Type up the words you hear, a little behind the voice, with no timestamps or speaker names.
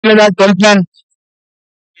Shiledar, 12th man.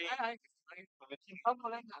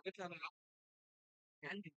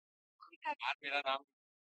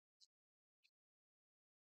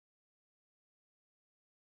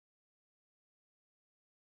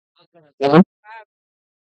 Mhm.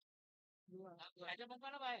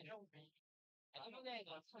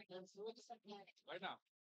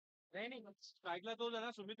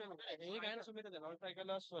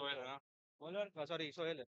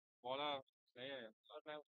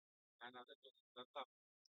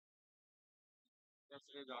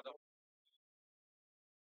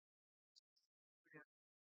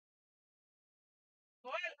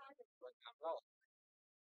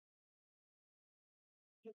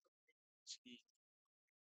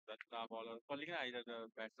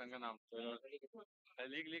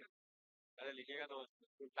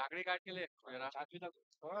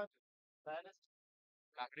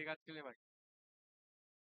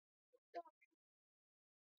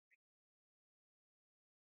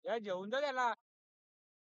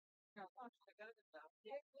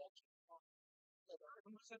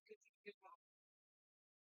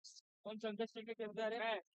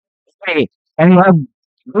 Okay. And we have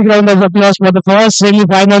big round of applause for the first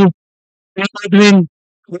semi-final between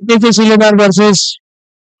Epay Shiledar versus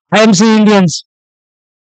IMC Indians.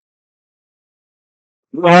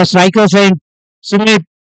 Striker saying Sumit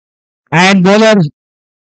and bowler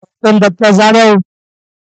Datta Zadav.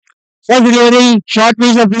 First delivery, short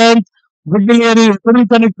piece of length, good delivery, couldn't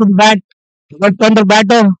connect to the bat, but on the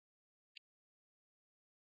batter,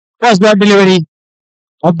 first dot delivery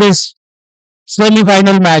of this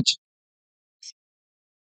semi-final match.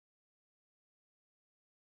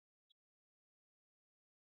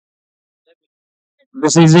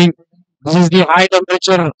 This is the this is the high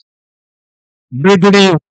temperature day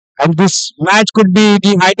today, and this match could be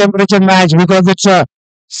the high temperature match because it's a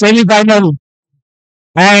semi-final,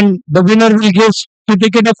 and the winner will give to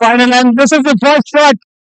ticket a final. And this is the first shot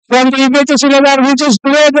from the Epay Shiledar, which is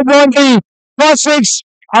clear the boundary. First six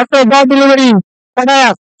after dot delivery. But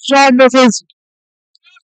shot this is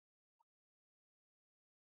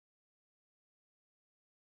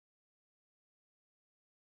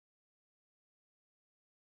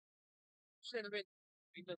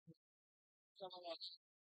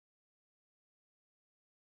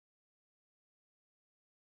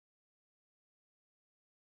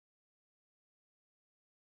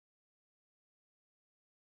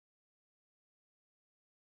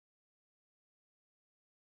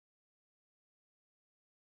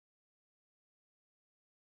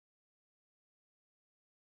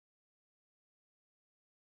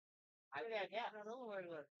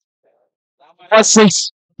first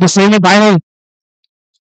six, the semi-final.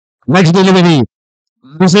 Next delivery.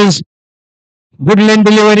 This is good lane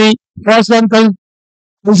delivery. First uncle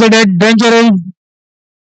considered dangerous.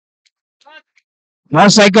 Now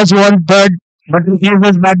cycles won third, but he gave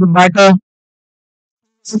us back the batter.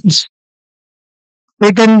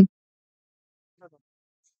 Taken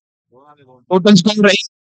total score right.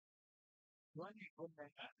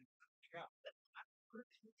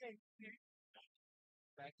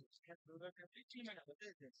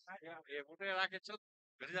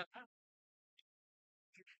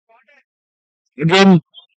 Again,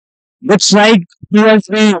 good strike.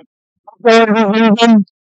 PSV. Where we will win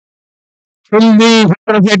till the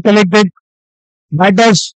hitters get collected.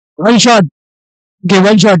 Batters, one shot. Okay,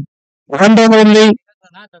 one shot. One run only.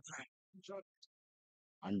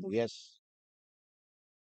 And yes,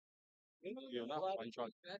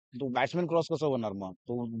 तू batsman cross कसं होणार मग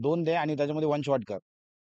तू दोन दे आणि त्याच्यामध्ये one shot कर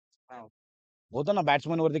होतं ना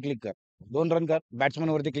बॅट्समॅन वरती क्लिक कर दोन रन कर बॅट्समॅन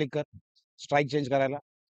वरती क्लिक कर स्ट्राईक चेंज करायला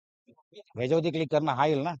ह्याच्यावरती क्लिक कर ना हा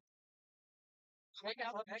येईल ना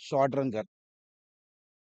शॉर्ट रन कर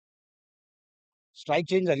स्ट्राईक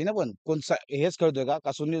चेंज झाली ना पण हेच कळतोय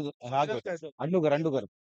का सुनील हा अंडू कर अंडू कर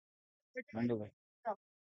अंडू कर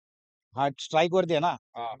हा स्ट्राईक वरती आहे ना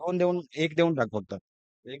दोन देऊन एक देऊन टाक फक्त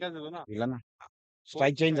दिला ना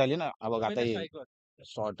स्ट्राईक चेंज झाली ना हा बघ आता येईल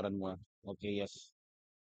short run Mule okay yes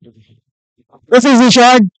This is the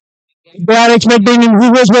shot. They are expecting who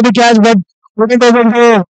goes for the catch, but Putin doesn't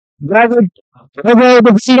go. Grab it.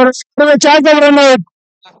 The fielder has a chance of run out.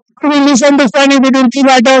 We misunderstanding between two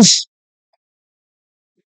batters.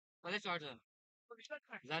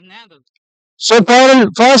 So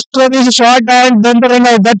first run is a shot and then the run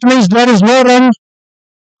out. That means there is no run,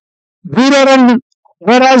 zero run.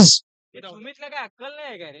 Whereas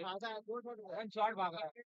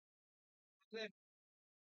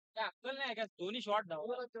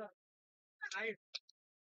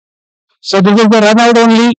so this is the run out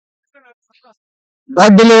only.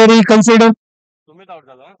 That delivery considered.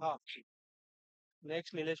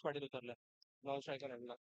 Next Nilesh Patil उतरला non striker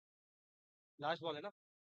आणला last ball आहे ना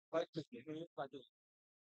निलेश पाटील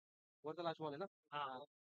वरचा last ball आहे ना हा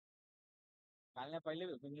काल नाही पहिले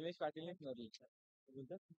निलेश पाटीलनेच मारले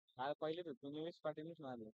काल पहिले निलेश पाटीलनेच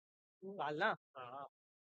मारले काल ना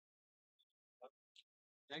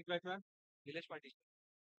next batsman Nilesh Patil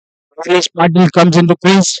Nilesh Patil comes into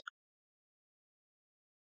crease.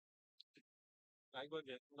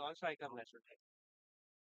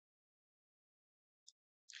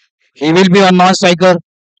 He will be a non-striker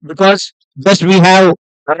because just we have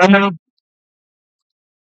a runner.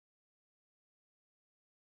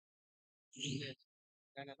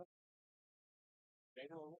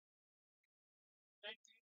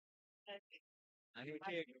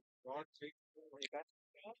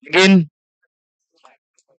 Again,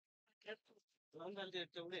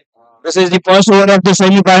 this is the first over of the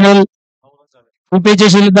semi-final. Epay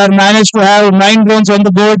Shiledar managed to have 9 runs on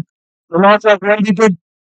the board. The loss of 1 wicket.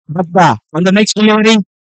 But on the next delivery,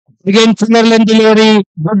 again Finland delivery,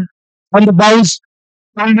 good on the bounce.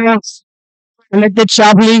 Congress selected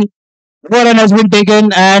sharply. No run has been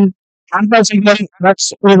taken and umpire signal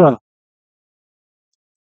that's over.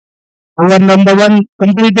 Over number one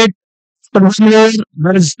completed. For this over,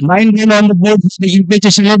 there is 9 men on the board for the Epay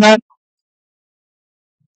Shiledar.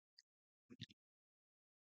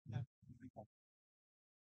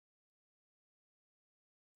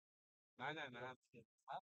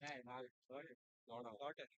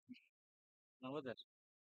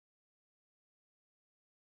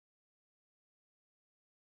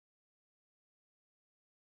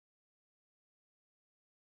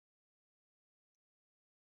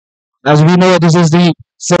 As we know, this is the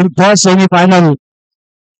first semi-final,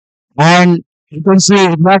 and you can see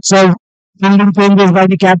lots of fielding changes by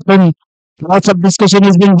the captain. Lots of discussion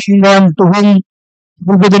has been going on to whom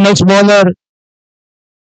will be the next bowler.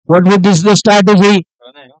 What would this the strategy?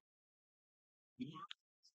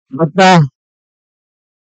 But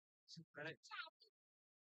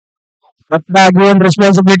again,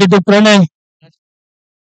 responsibility to Pranay.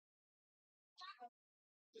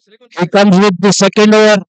 He comes with the second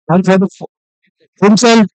over, and for the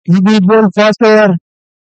himself, he will bowl first over.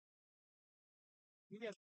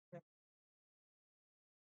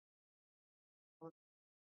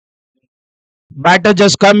 Batter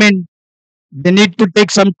just come in. They need to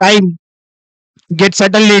take some time to get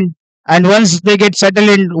settled in, and once they get settled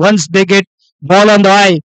in, once they get ball on the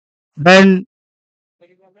eye, then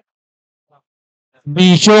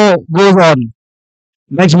the show goes on.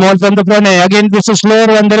 Next ball from the Pranay. Again, this is slower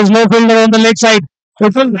one. There is no fielder on the leg side.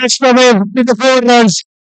 It will rest away with the 4 runs.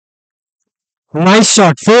 Nice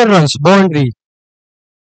shot. 4 runs. Boundary.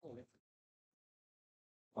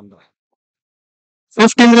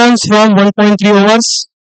 15 runs from 1.3 overs.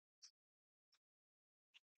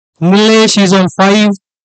 Nilesh is on 5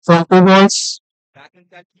 from 2 balls.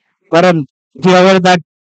 Karan, if you aware that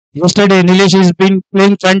yesterday Nilesh has been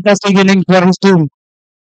playing fantastic inning for his team.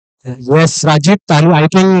 Yes, Rajit, I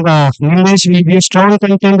think Nilesh will be a strong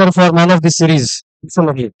contender for man of the series.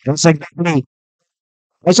 Absolutely. Yes, exactly.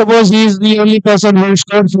 I suppose he is the only person who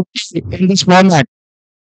scored 50 in this format.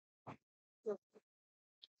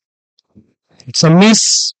 It's a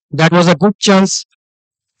miss. That was a good chance.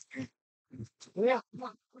 This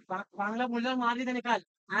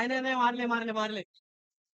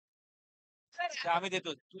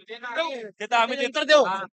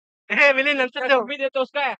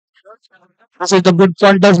is the good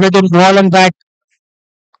contest between ball and bat.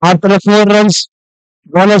 After the 4 runs,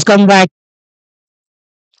 ballers come back.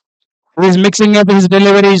 He is mixing up his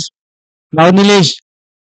deliveries. Now Nilesh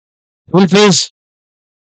will face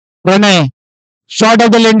Pranay. Short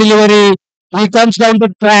of the lane delivery. He comes down the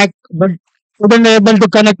track, but couldn't able to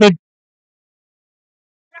connect it.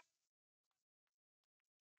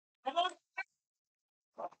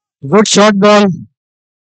 Good short ball.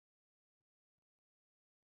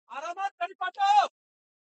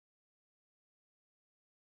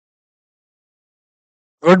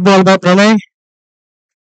 Good ball by Pranay.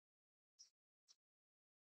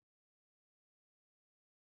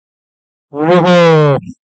 Oh,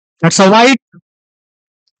 that's a wide.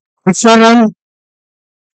 It's a run.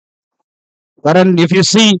 Karan, if you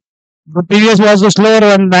see, the previous was the slower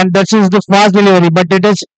one, and that is the fast delivery, but it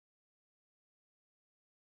is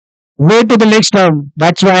way to the leg stump.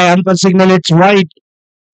 That's why umpire signal it's wide.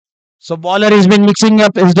 So bowler has been mixing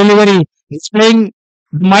up his delivery. He's playing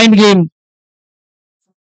the mind game.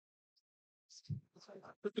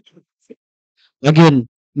 Again,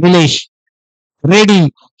 Nilesh,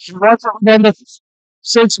 ready. He was on the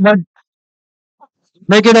 6, but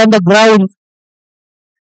make it on the ground.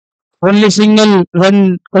 Only single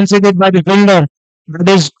run conceded by the fielder. That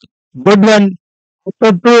is good one.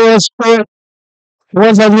 After 2 overs, 4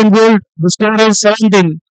 overs has been bowled. The score is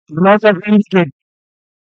 17. The loss of 1 wicket.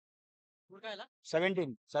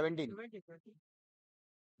 17, 17.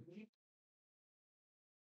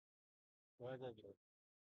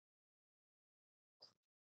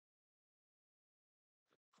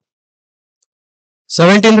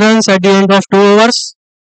 17 runs at the end of 2 overs.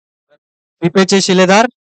 Epay Shiledar.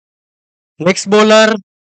 Next bowler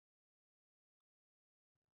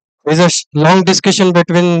is a long discussion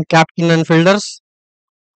between captain and fielders.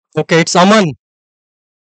 Okay, it's Aman.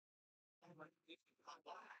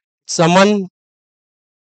 Someone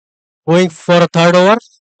going for a third over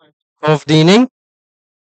of the inning.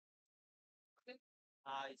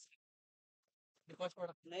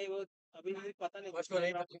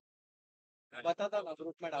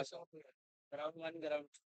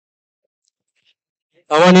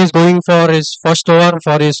 Aman is going for his first over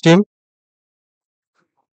for his team.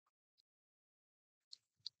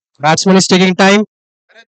 Batsman is taking time.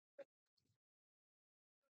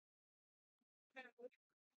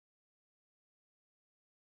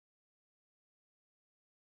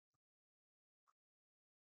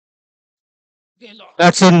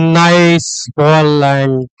 That's a nice ball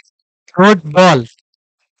and good ball.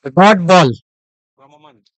 Dot ball.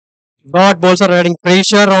 Dot balls are adding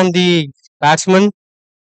pressure on the batsman.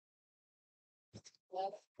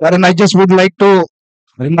 Karan, I just would like to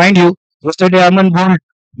remind you, yesterday Aman bowled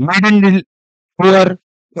maiden over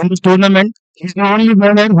in this tournament. He's the only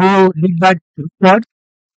bowler who did that record.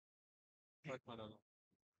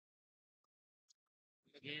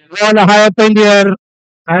 Ball high up in the air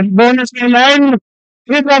and bonus may line.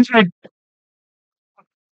 Three runs hit.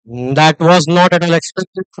 That was not at all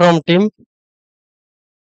expected from Tim.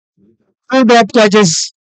 Two drop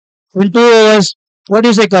catches in 2 overs. What do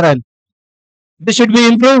you say, Karan? This should be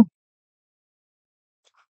improved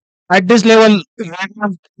at this level.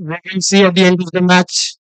 We can see at the end of the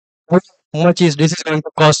match How much is this is going to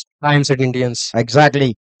cost Lions and Indians?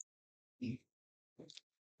 Exactly.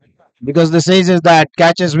 Because the says is that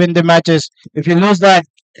catches win the matches. If you lose that,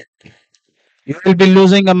 you will be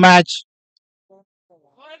losing a match.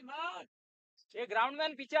 ये ground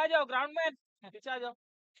man पीछे आ जाओ ground man पीछे आ जाओ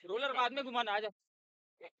roller बाद में घुमाना आ जाओ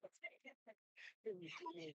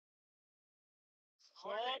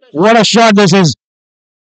What a shot this is.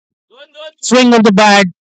 Swing of the bat,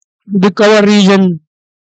 the cover region,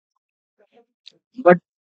 but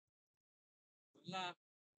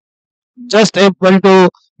just able to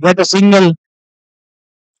get a single.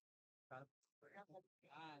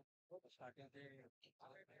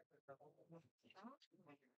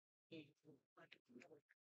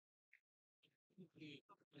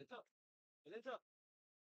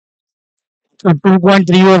 So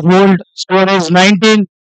 2.3 overs bowled. Score is 19.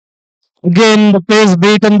 Again, the pace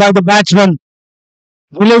beaten by the batsman.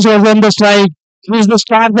 Willis was on the strike. He's the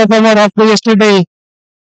star performer of yesterday.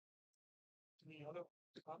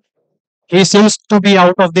 He seems to be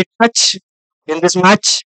out of the touch in this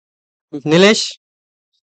match. Nilesh,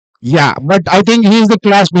 Yeah, but I think he's the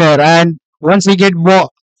class player. And once he get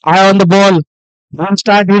eye on the ball, he'll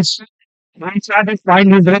start his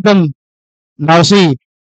find his rhythm. Now see,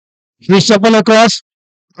 he's shuffle across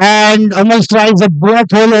and Amal strikes a black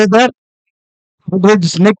hole over there.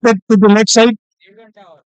 It's nicked it to the left side.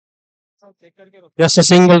 just a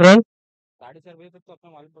single run. 4:30 बजे तक तो अपना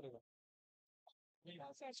मालूम पड़ेगा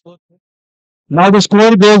Now the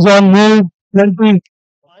score goes on move 20.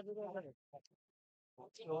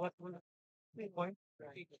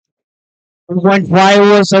 2.5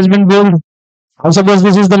 overs has been bowled. I suppose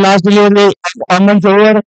this is the last delivery of Aman's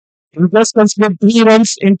over. He just considered 3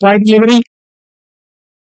 runs in try delivery.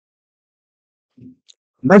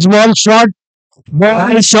 Next ball shot. Ball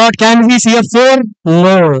One shot. Can we see a four?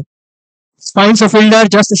 No. Finds a fielder.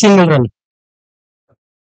 Just a single run.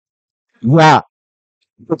 Yeah,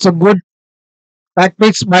 it's a good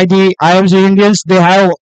tactics by the IMC Indians. They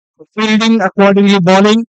have fielding accordingly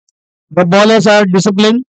bowling. The bowlers are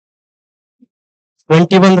disciplined.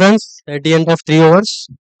 21 runs at the end of 3 overs.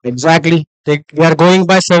 Exactly. We are going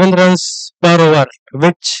by 7 runs per over,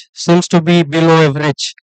 which seems to be below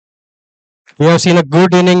average. We have seen a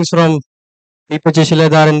good innings from Epay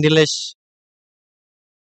Shiledar and Nilesh.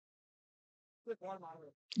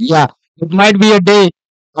 Yeah, it might be a day,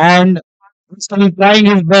 and he's still trying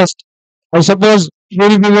his best. I suppose we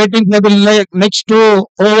will be waiting for the next 2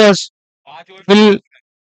 overs. Will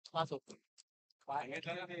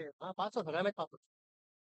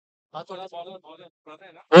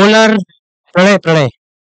Bowler Pranay.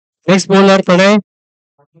 Next bowler Pranay.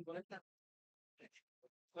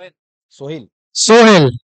 Sohil. Sohel.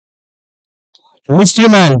 Mystery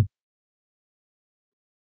man.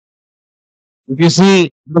 If you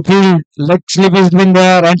see the field, leg slip has been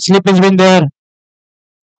there and slip has been there.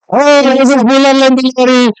 Oh, this is bowler length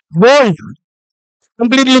delivery. Bold.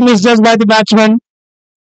 Completely misjudged by the batsman.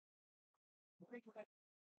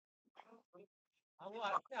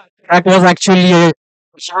 That was actually a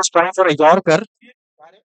she was trying for a Yorker.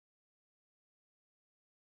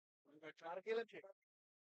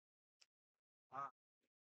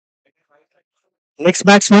 Next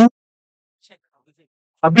batsman,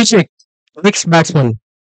 Abhishek. Next batsman.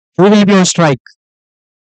 Who will be on strike?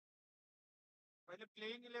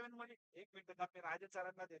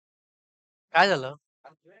 काय झालं?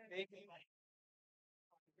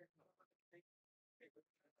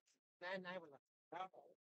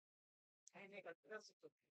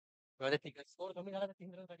 बरं ठीक आहे. Score कमी झाला तर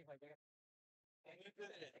 3 रनसाठी पाहिजे.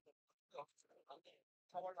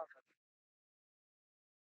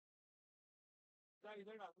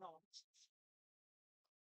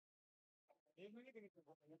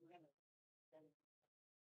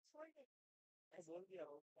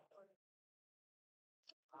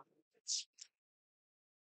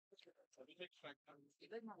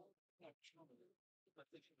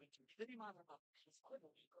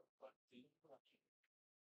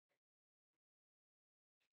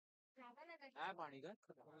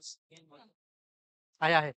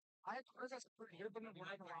 आहे आहे.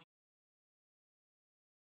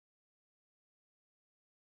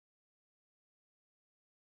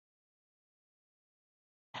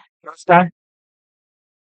 Start.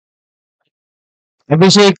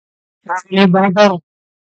 Abhishek. Batter.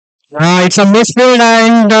 It's a misfield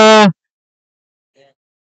and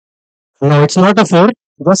no, it's not a four.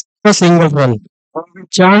 Just a single run.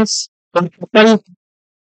 Chance for people,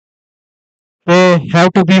 they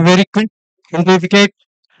have to be very quick in the wicket,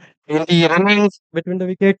 in the running between the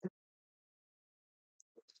wicket.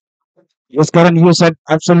 Yes, Karan, you said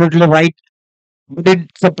absolutely right. But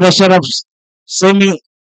it's the pressure of semi.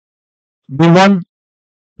 They want,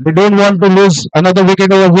 they don't want to lose another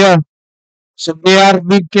wicket over here. So they are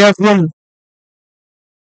being careful.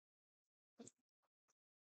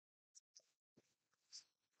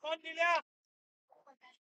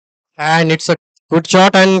 And it's a good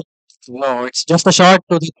shot and no, it's just a shot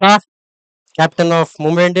to the top. Captain of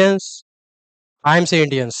Mumbai Indians. IMC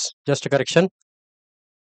Indians. Just a correction.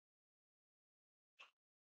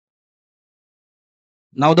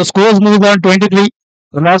 Now the scores move on 23.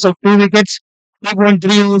 The loss of 2 wickets.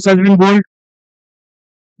 2.3 overs has been bowled.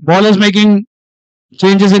 Ballers making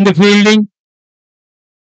changes in the fielding.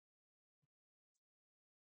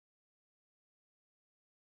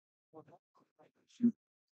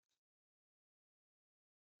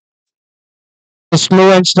 A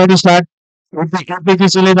slow and steady start with the Epay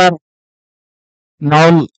Shiledar.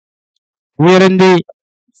 Now we are in the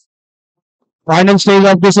final stage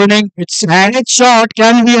of this inning. It's and it's short.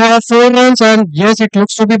 Can we have 4 runs? And yes, it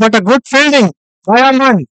looks to be but a good fielding by our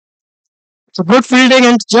man. It's a good fielding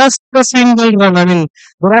and just a single run. I mean,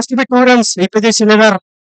 there has to be 2 runs. APJ Shiledar.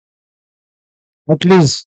 At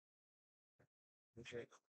least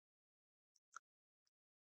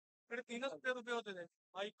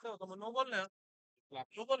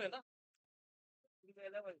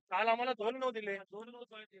काल आम्हाला 2 दिले.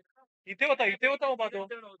 इथे होता उभा तो.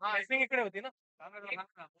 Batting इकडे होती ना.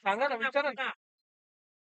 सांगा ना विचारा ना.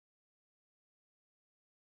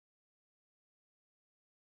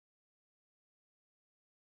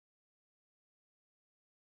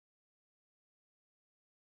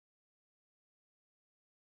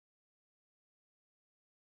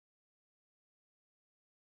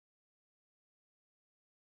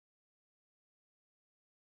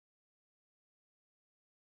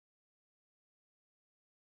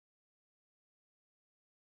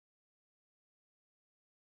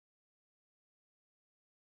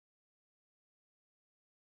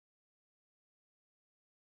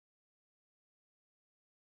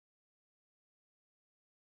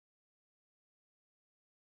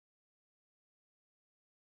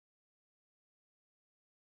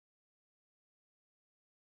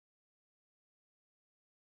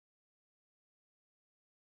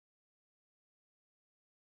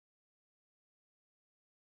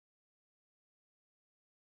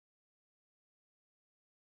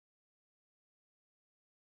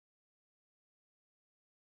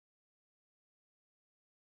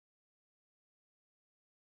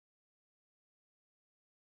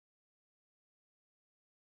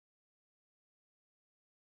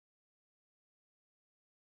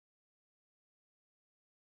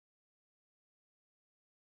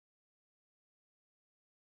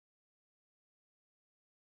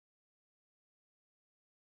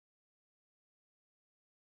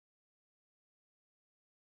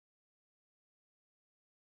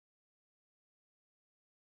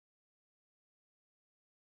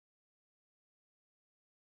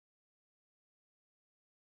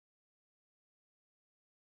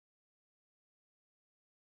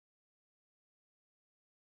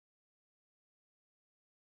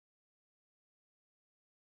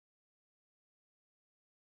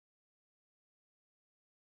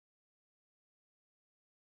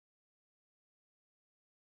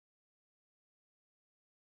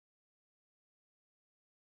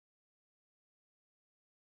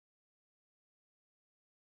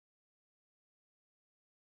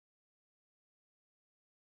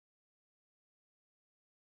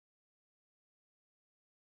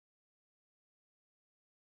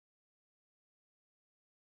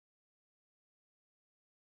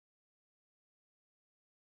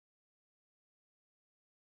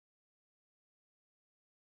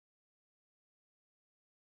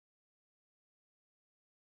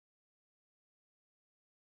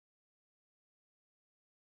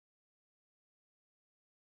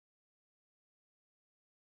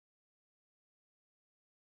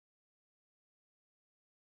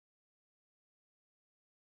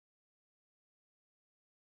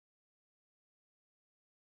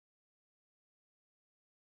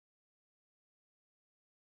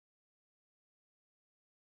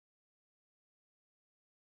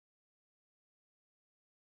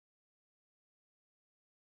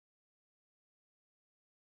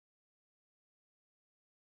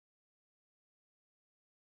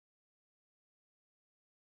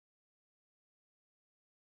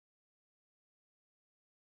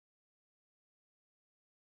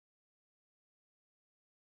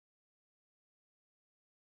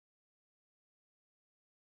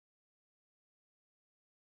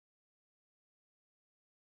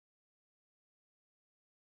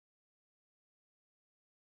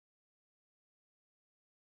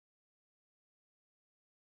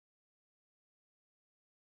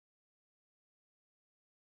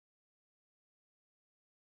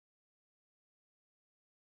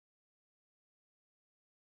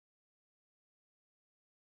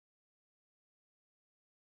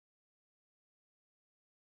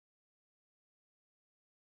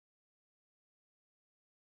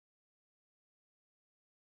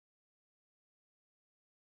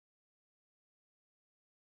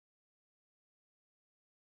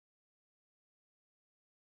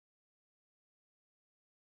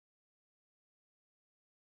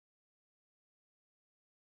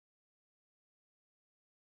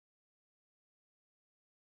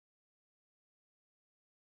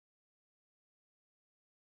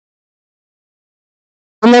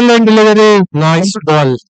 Full line delivery. Nice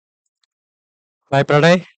ball by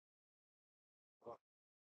Pradhay.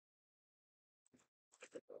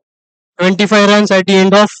 25 runs at the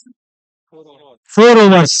end of 4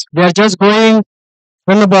 overs. They are just going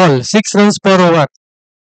on the ball. 6 runs per over.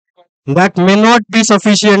 That may not be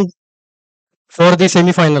sufficient for the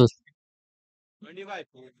semi final.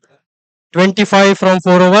 25 from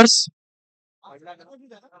 4 overs.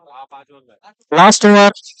 Last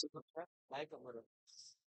over.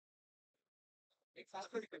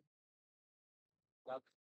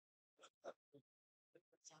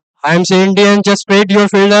 I am saying Indian, just spread your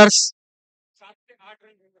fielders.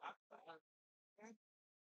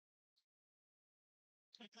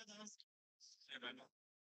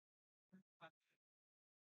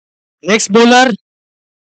 Next bowler,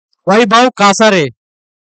 Vaibhav Kasare.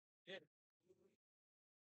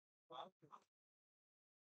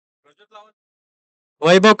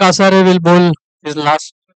 Vaibhav Kasare will bowl his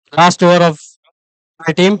last over of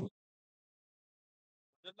my team.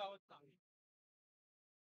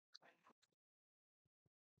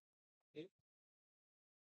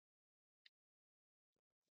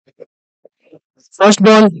 First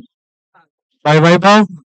ball by Vaibhav.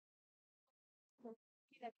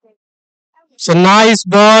 It's a nice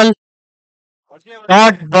ball.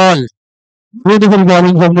 Short ball. Beautiful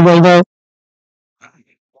bowling from the Vaibhav.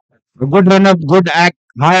 A good run up, good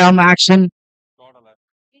high arm action.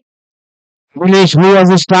 Nilesh, who was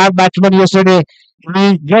a star batsman yesterday,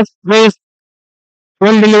 he just placed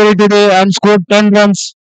 12 delivery today and scored 10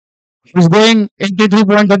 runs. He's going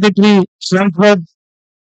 83.33 strength with,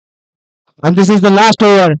 and this is the last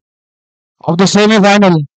over of the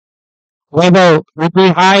semi-final. Vaibhav with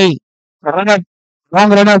the high run up,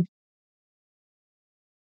 long run up.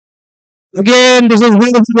 Again, this is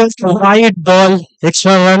beautiful. Wide ball.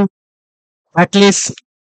 Extra run. At least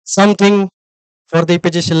something for the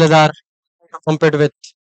Epay Shiledar to compete with.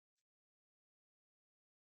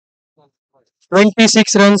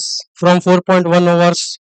 26 runs from 4.1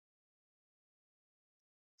 overs.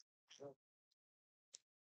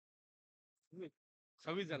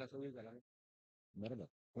 बरोबर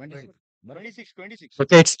 26 26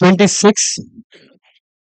 Okay, it's 26.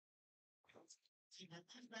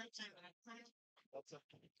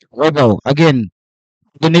 Vaibhav again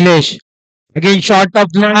to Nilesh. Again, short of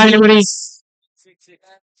long delivery.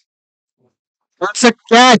 That's a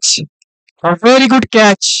catch. A very good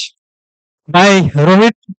catch by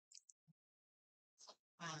Rohit.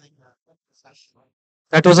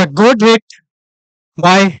 That was a good hit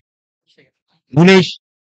by Nilesh.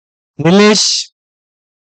 Nilesh.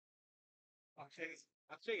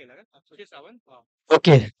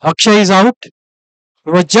 Okay, Akshay is out.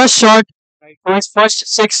 He was just short for his first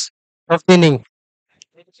 6 of the inning.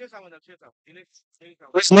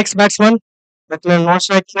 Who's next batsman? That may not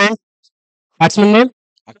strike trend. Batsman name?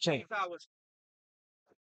 Akshay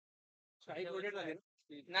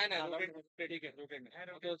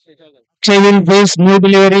Akshay will face new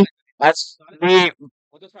delivery as the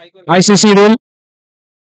ICC rule.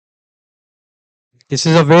 This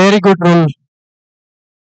is a very good rule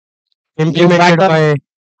implemented by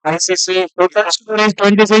ICC. Total score is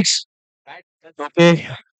 26. Okay.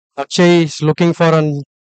 Akshay is looking for a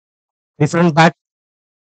different bat.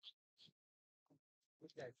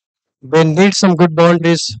 They need some good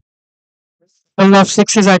boundaries. Couple of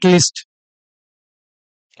sixes at least.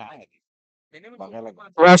 काय बघायला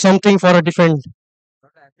To have something for a defend.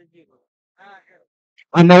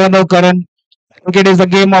 I never know, Karan. Cricket is a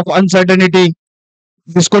game of uncertainty.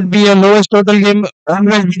 This could be a lowest total game,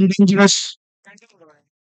 always been dangerous.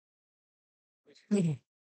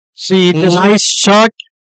 See, this Nice shot,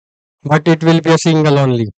 but it will be a single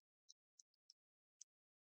only.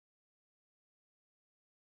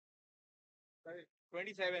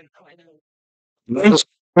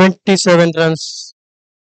 27 runs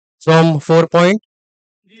from 4.3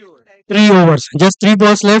 overs. Just 3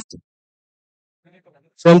 balls left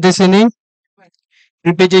from this inning.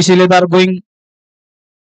 Epay Shiledar going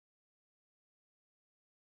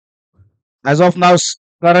as of now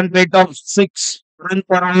current rate of 6 runs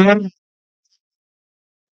per hour.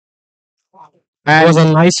 It was And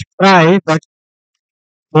a nice try, but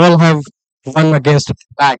all have won against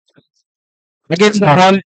back. against the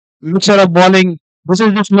ball, mixture of bowling. This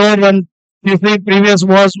is the slower one. The previous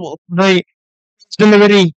was the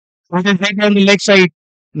delivery, which is hit on the leg side.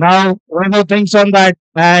 Now, Vaibhav thinks on that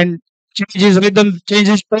and changes rhythm,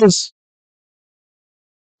 changes pace.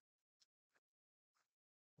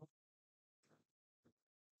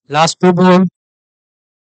 Last 2 ball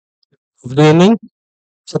of the inning,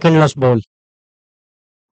 second last ball.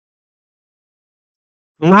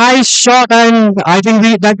 Nice shot, and I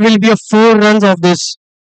think that will be a 4 runs of this.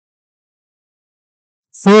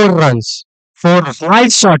 4 runs. Four.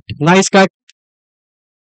 Nice shot. Nice cut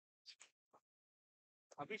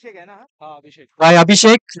अभिषेक है ना? हाँ अभिषेक. by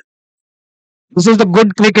Abhishek. This is the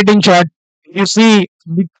good cricketing shot. You see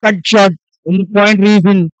the cut shot in the point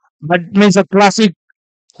region. That means a classic.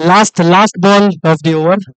 Last ball of the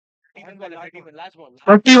over. Last ball.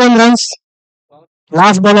 31 runs.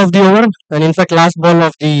 Last ball of the over, and in fact, last ball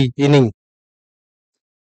of the inning.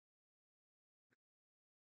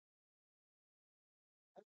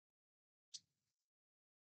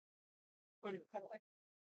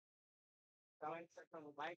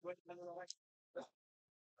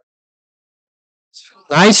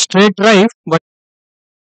 Nice straight drive, but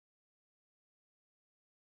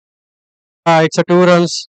it's a 2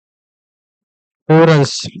 runs. 2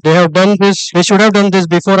 runs. They have done this. They should have done this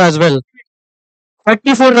before as well.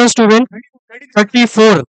 34 runs to win.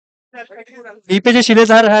 34. EPJ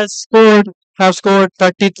Shiledar have scored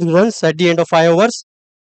 33 runs at the end of 5 overs.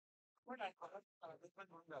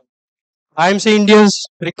 IMC Indians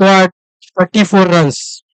required 34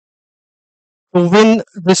 runs to win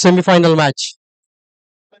this semi-final match.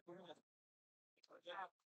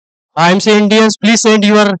 IMC Indians, please send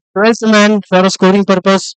your 12th man for a scoring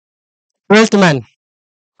purpose. 12th man.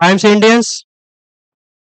 IMC Indians.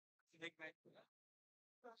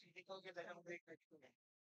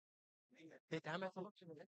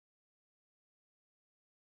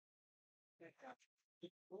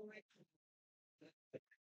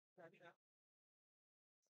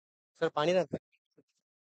 Sir पानी रहता है.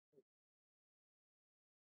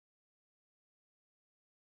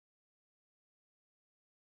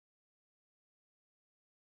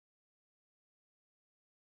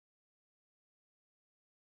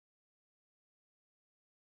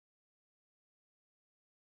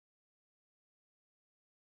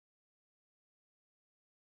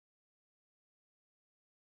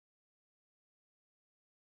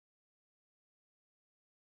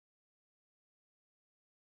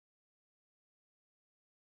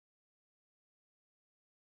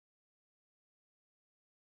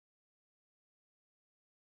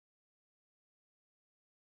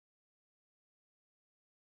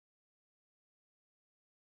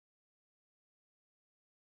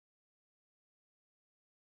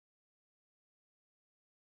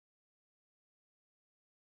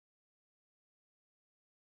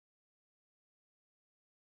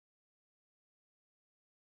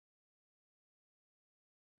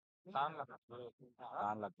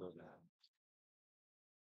 ताण लागतो.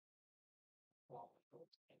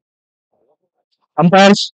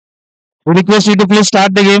 Umpires, we request you to please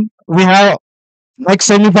start the game. We have next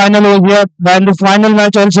semi-final over here, and the final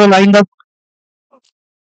match also lined up.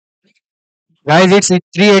 Guys, it's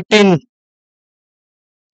 3:18.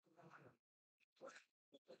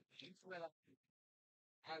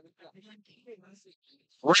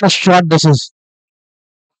 What a shot this is!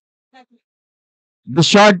 The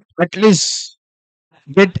shot at least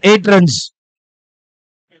get 8 runs.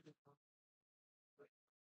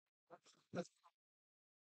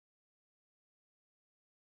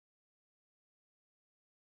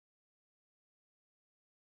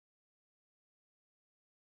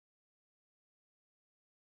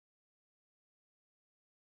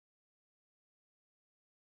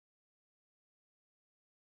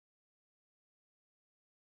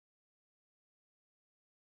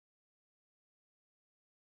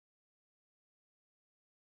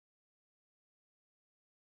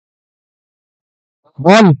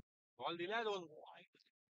 Ball. Ball दिलाय दोन.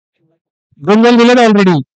 Gunjan Villain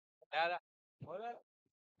already.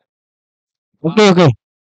 Okay, okay.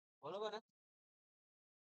 बरोबर आहे.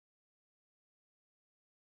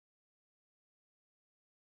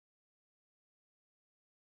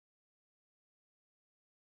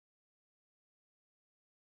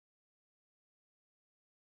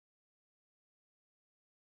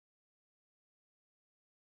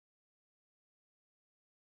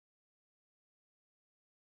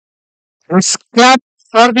 It's clap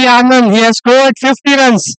for the Anand. He has scored 50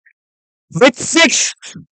 runs with 6.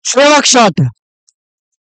 Slovak shot.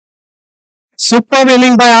 Superb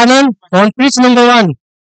inning by Anand on pitch number 1.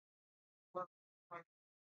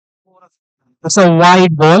 That's a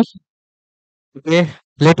wide ball. Okay,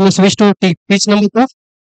 let me switch to pitch number 2.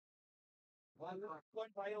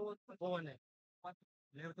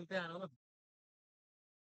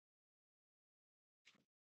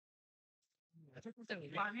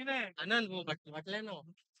 आनंद वो वाटलंय ना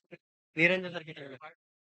निरंजन सारखे ठेवले.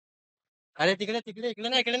 अरे तिकडे तिकडे इकडे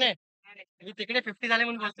नाही इकडे नाही. मी तिकडे 50 झाले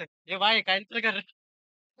म्हणून बोलतोय. हे बाय काय कर.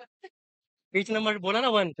 पिच नंबर बोला ना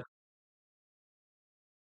 1.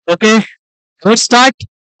 Okay, let's start.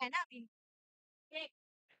 है ना अभी देख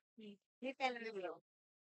ये पहले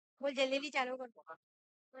बोल जल्दी चालू कर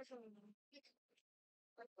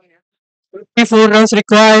 54 runs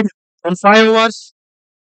required on 5 overs.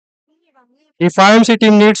 The IMC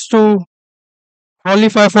team needs to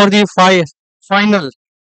qualify for the final.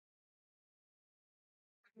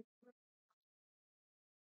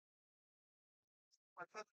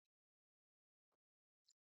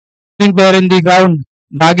 Player in the ground,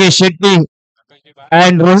 Nagesh Shetty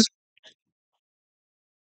and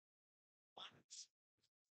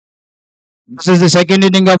this is the second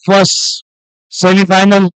inning of first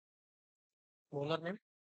semi-final.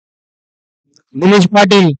 Nilesh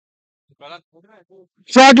Patil,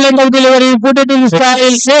 short length of delivery, put it in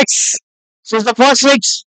style. Six. This is the first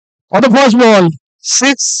six on the first ball.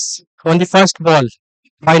 6 on the first ball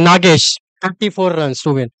by Nagesh. 34 runs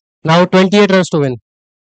to win. Now 28 runs to win.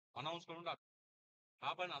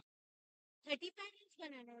 35 runs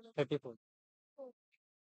बनाना है 34.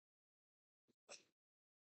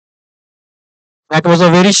 That was a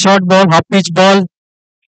very short ball, half pitch ball.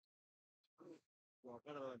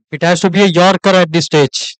 It has to be a Yorker at this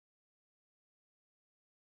stage.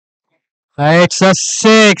 It's a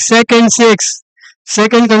six,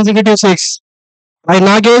 second consecutive six by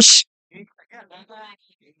Nagesh.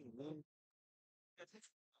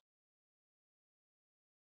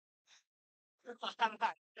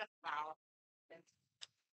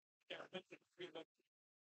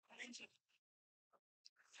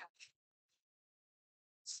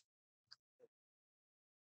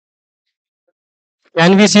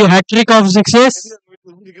 Can we see a hat trick of sixes?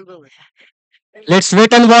 Let's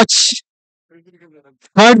wait and watch.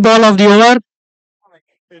 Third ball of the over.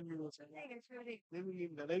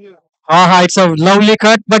 It's a lovely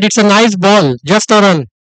cut, but it's a nice ball. Just a run.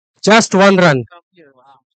 Just one run.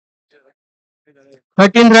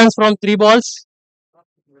 13 runs from 3 balls.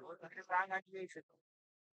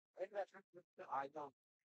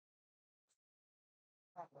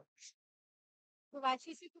 तो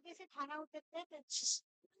वाशी से तू कैसे खाना उतरता है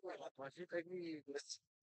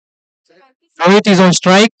Rohit is on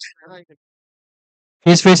strike.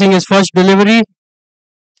 He's facing his first delivery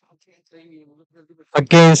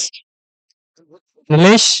against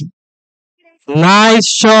Nilesh. Nice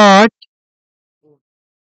shot.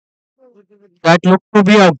 That looked to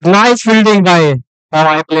be a nice fielding by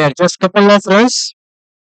our player. Just couple of runs.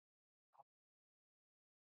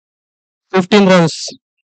 15 runs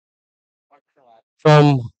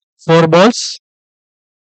from 4 balls.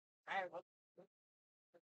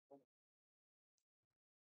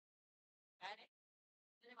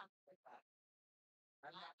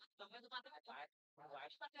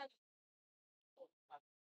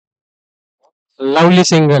 Lovely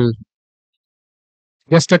single.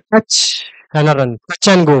 Just a touch and a run. Touch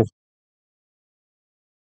and go.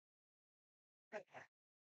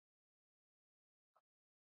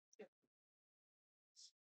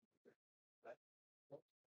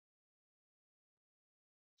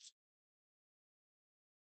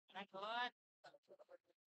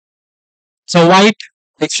 So white,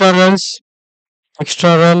 extra runs,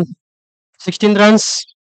 extra run, 16 runs.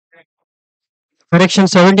 Correction,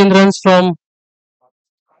 17 runs from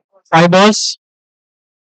 5 balls.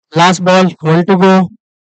 Last ball, 1 to go.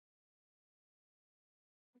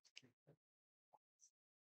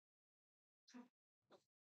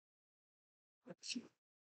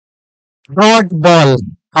 Broad ball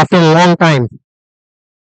after a long time.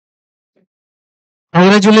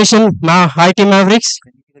 Congratulations, IT Mavericks.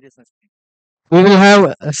 We will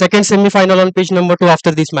have a second semi-final on pitch number 2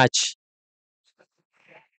 after this match.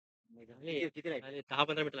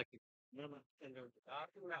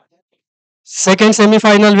 Second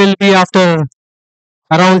semi-final will be after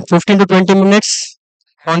around 15 to 20 minutes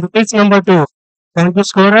on pitch number 2. Thank you,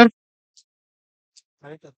 scorer.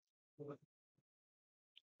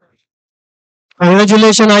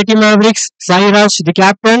 Congratulations, IT Mavericks. Sai Raj, the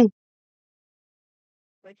captain.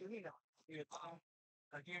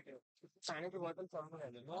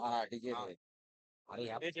 हाँ ठीक है अरे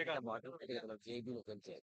यहाँ पे bottle एक भी local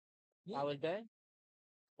चे काय बोलतोय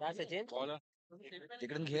काय सचिन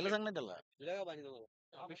तिकडून घ्यायला सांग ना त्याला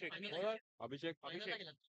अभिषेक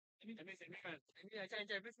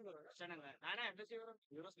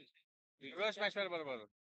रिव्हर्स मॅचवर बरोबर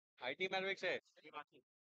आयटी मॅनविक्स आहे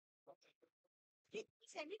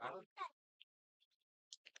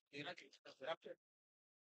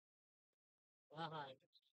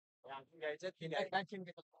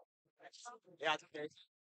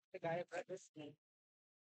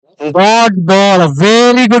God ball, a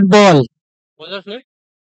very good ball.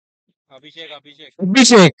 Abhishek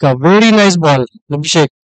Abhishek, a very nice ball. Abhishek.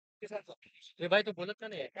 ए भाई तो बोलत का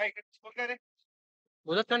नहीं है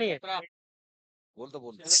बोलत का नहीं है बोल तो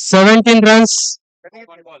बोल 17 runs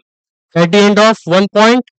at the end of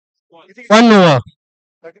 1.1 over.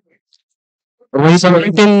 Only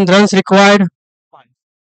 17 runs required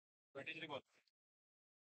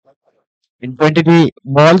in 23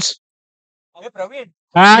 balls. अबे Praveen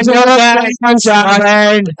And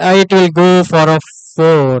it will go for a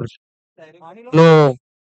 4. No.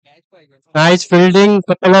 Nice fielding,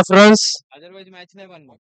 couple of runs. Otherwise match नाही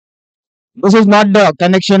बनणार this is not the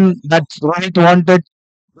connection that Rohit wanted.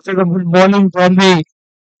 This is a good bowling from the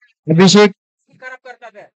Abhishek. खराब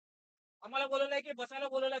करतात आहे आम्हाला बोलवलंय की बसायला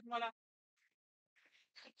बोलवलंय तुम्हाला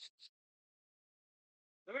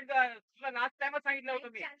प्रवीण तुला नाच टाइमच सांगितलं होतं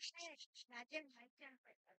मी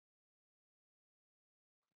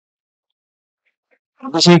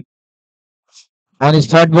Abhishek on his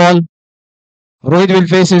third ball. Rohit will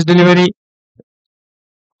face his delivery.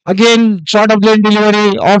 Again, short of lane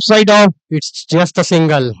delivery, offside off. It's just a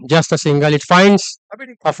single. Just a single. It finds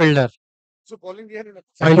a fielder.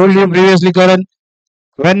 I told you previously, Karan,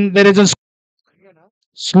 when there is a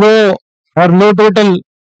slow or low total,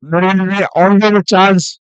 there is always a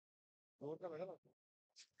chance.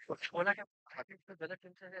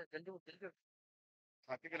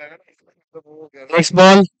 Next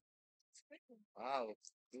ball.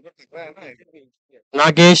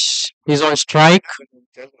 Nagesh is on strike.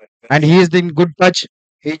 And he is in good touch.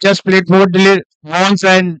 He just played four balls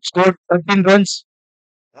and scored 13 runs.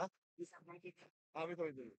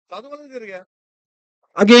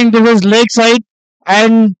 Again, this is leg side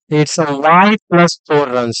and It's a wide plus 4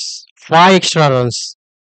 runs. 5 extra runs.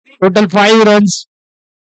 total 5 runs.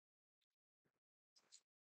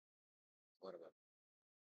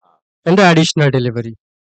 And the additional delivery.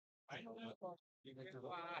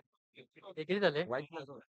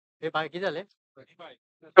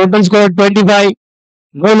 Total score 25.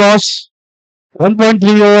 No loss.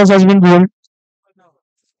 1.3 overs has been bowled.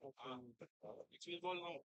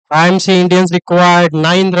 IMC Indians required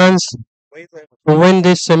 9 runs to win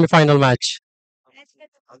this semi-final match.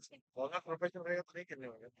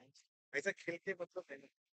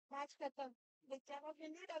 Match खत्म बेचारा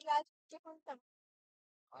winner और last के खत्म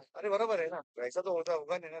अरे बरोबर है ना वैसा तो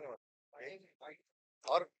होगा नहीं ना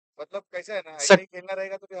और मतलब कैसा है ना ऐसा नहीं खेलना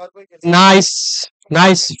रहेगा तो फिर हर कोई खेल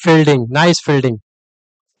Nice fielding. Nice fielding.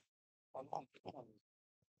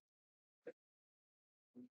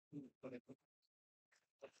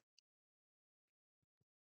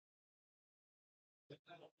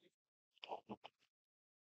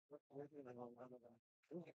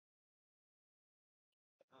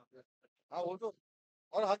 हाँ वो तो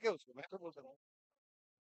और हक है उसको मैं तो बोल सकता हूँ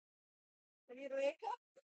चलिए रोएगा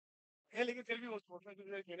है लेकिन फिर भी वो स्पोर्ट्स में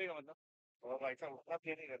तुझे खेलेगा मतलब और भाई साहब उतना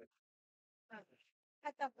खेल नहीं करे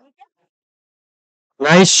खत्म हो गया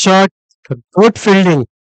Nice shot. Good fielding.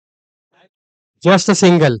 Just a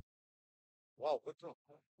single. वाह गुड थ्रो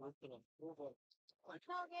कितना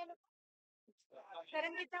हो गया लोग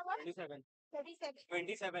करण कितना हुआ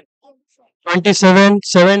 37 27.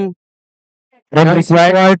 7 Run runs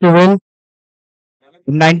required required to win.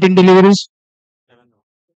 19 deliveries.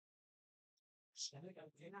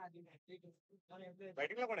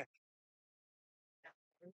 Batting में कौन है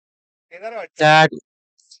इधर है That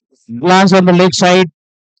Glance on the leg side.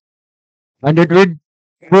 And it will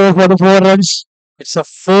go for the 4 runs. it's a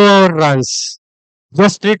 4 runs.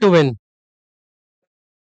 Just 3 to win.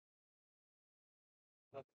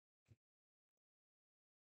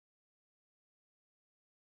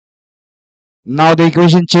 Now the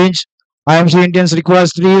equation changed. IMC Indians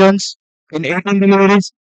requires 3 runs in 18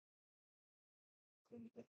 deliveries.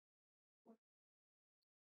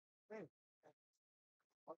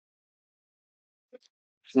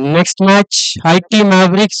 Next match, IT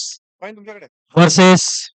Mavericks fine तुमच्याकडे versus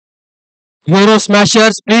Euro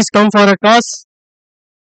Smashers. Please come for a toss.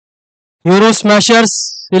 Euro Smashers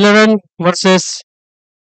 11 versus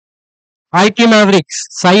IT Mavericks.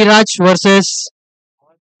 Sai Raj versus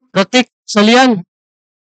Pratik Salian.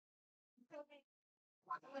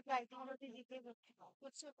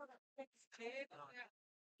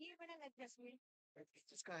 ये बड़ा लगता है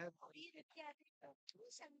किसका है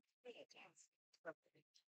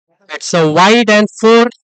It's a wide and 4.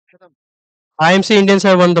 IMC Indians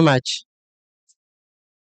have won the match.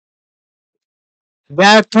 They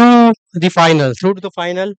are through the final. Through to the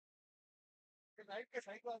final.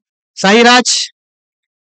 Sai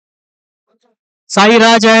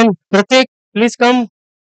Raj and Pratik, please come.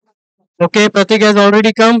 Okay, Pratik has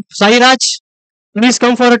already come. Sai Raj, please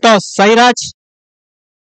come for a toss. Sai Raj.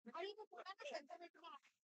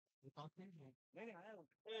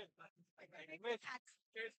 Sax.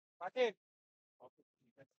 Patil